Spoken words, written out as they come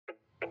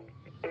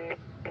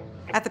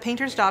At The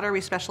Painter's Daughter, we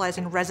specialize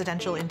in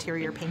residential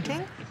interior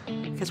painting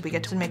because we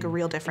get to make a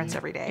real difference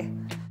every day.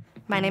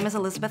 My name is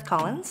Elizabeth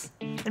Collins.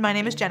 And my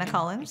name is Jenna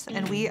Collins,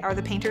 and we are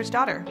The Painter's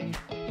Daughter.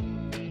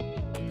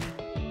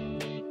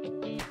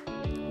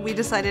 We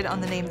decided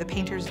on the name The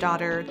Painter's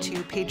Daughter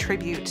to pay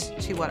tribute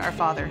to what our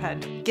father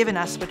had given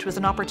us, which was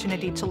an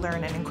opportunity to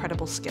learn an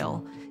incredible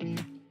skill.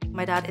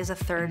 My dad is a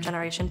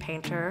third-generation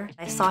painter.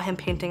 I saw him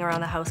painting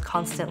around the house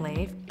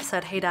constantly. I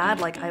said, "Hey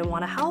Dad, I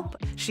want to help."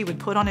 She would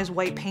put on his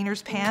white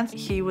painter's pants.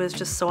 He was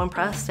just so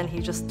impressed and he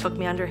just took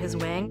me under his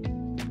wing.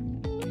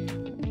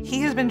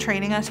 He has been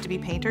training us to be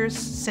painters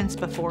since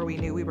before we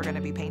knew we were going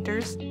to be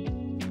painters.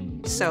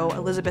 So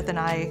Elizabeth and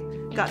I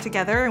got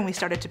together and we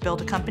started to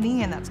build a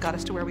company, and that's got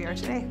us to where we are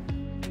today.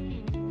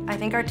 I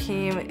think our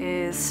team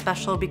is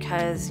special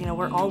because,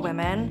 we're all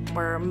women.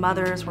 We're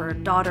mothers, we're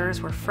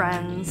daughters, we're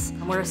friends.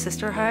 We're a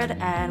sisterhood,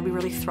 and we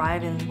really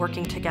thrive in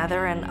working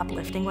together and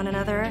uplifting one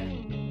another.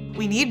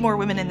 We need more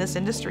women in this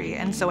industry,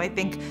 and so I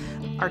think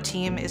our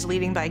team is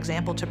leading by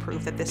example to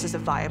prove that this is a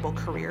viable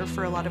career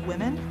for a lot of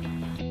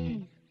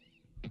women.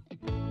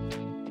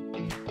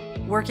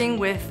 Working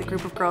with the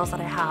group of girls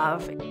that I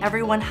have,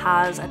 everyone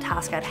has a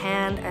task at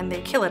hand and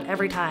they kill it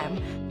every time.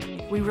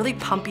 We really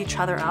pump each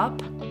other up.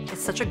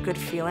 It's such a good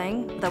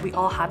feeling that we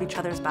all have each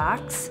other's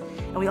backs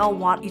and we all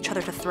want each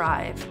other to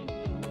thrive.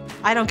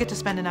 I don't get to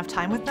spend enough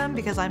time with them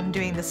because I'm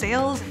doing the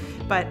sales,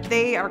 but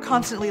they are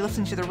constantly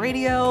listening to the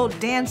radio,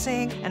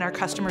 dancing, and our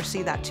customers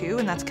see that too,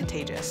 and that's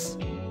contagious.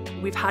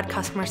 We've had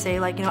customers say,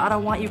 I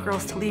don't want you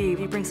girls to leave.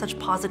 You bring such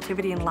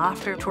positivity and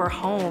laughter to our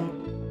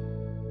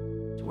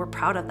home. We're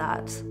proud of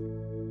that.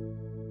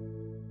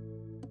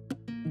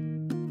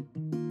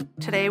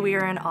 Today we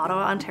are in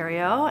Ottawa,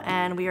 Ontario,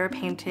 and we are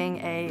painting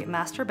a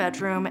master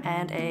bedroom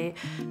and a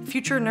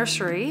future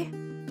nursery.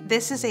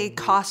 This is a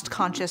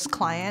cost-conscious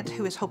client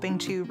who is hoping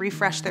to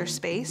refresh their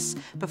space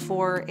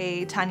before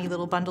a tiny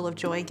little bundle of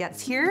joy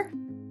gets here.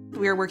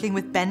 We are working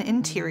with Ben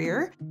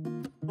Interior.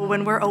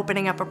 When we're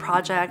opening up a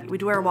project, we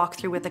do our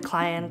walkthrough with the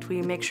client.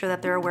 We make sure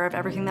that they're aware of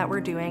everything that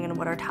we're doing and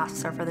what our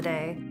tasks are for the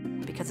day.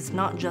 Because it's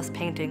not just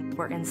painting.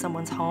 We're in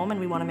someone's home and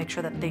we want to make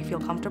sure that they feel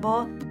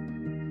comfortable.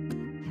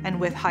 And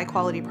with high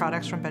quality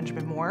products from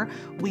Benjamin Moore,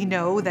 we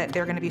know that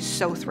they're going to be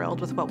so thrilled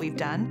with what we've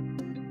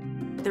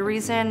done. The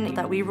reason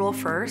that we roll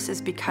first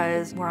is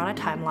because we're on a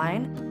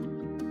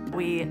timeline.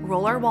 We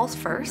roll our walls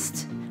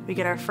first, we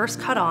get our first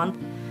cut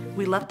on,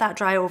 we let that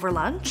dry over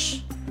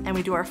lunch, and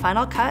we do our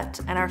final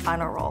cut and our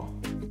final roll.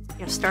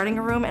 Starting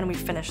a room and we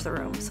finish the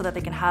room so that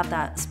they can have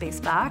that space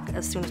back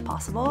as soon as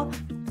possible.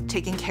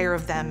 Taking care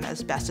of them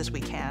as best as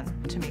we can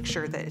to make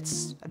sure that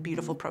it's a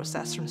beautiful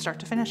process from start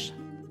to finish.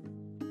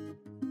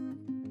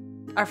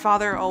 Our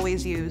father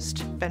always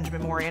used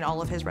Benjamin Moore in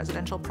all of his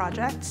residential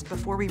projects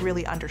before we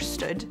really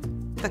understood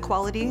the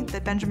quality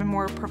that Benjamin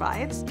Moore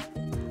provides.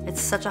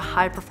 It's such a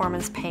high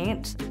performance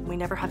paint. We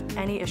never have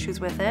any issues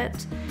with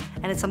it,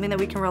 and it's something that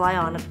we can rely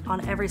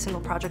on every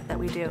single project that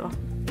we do.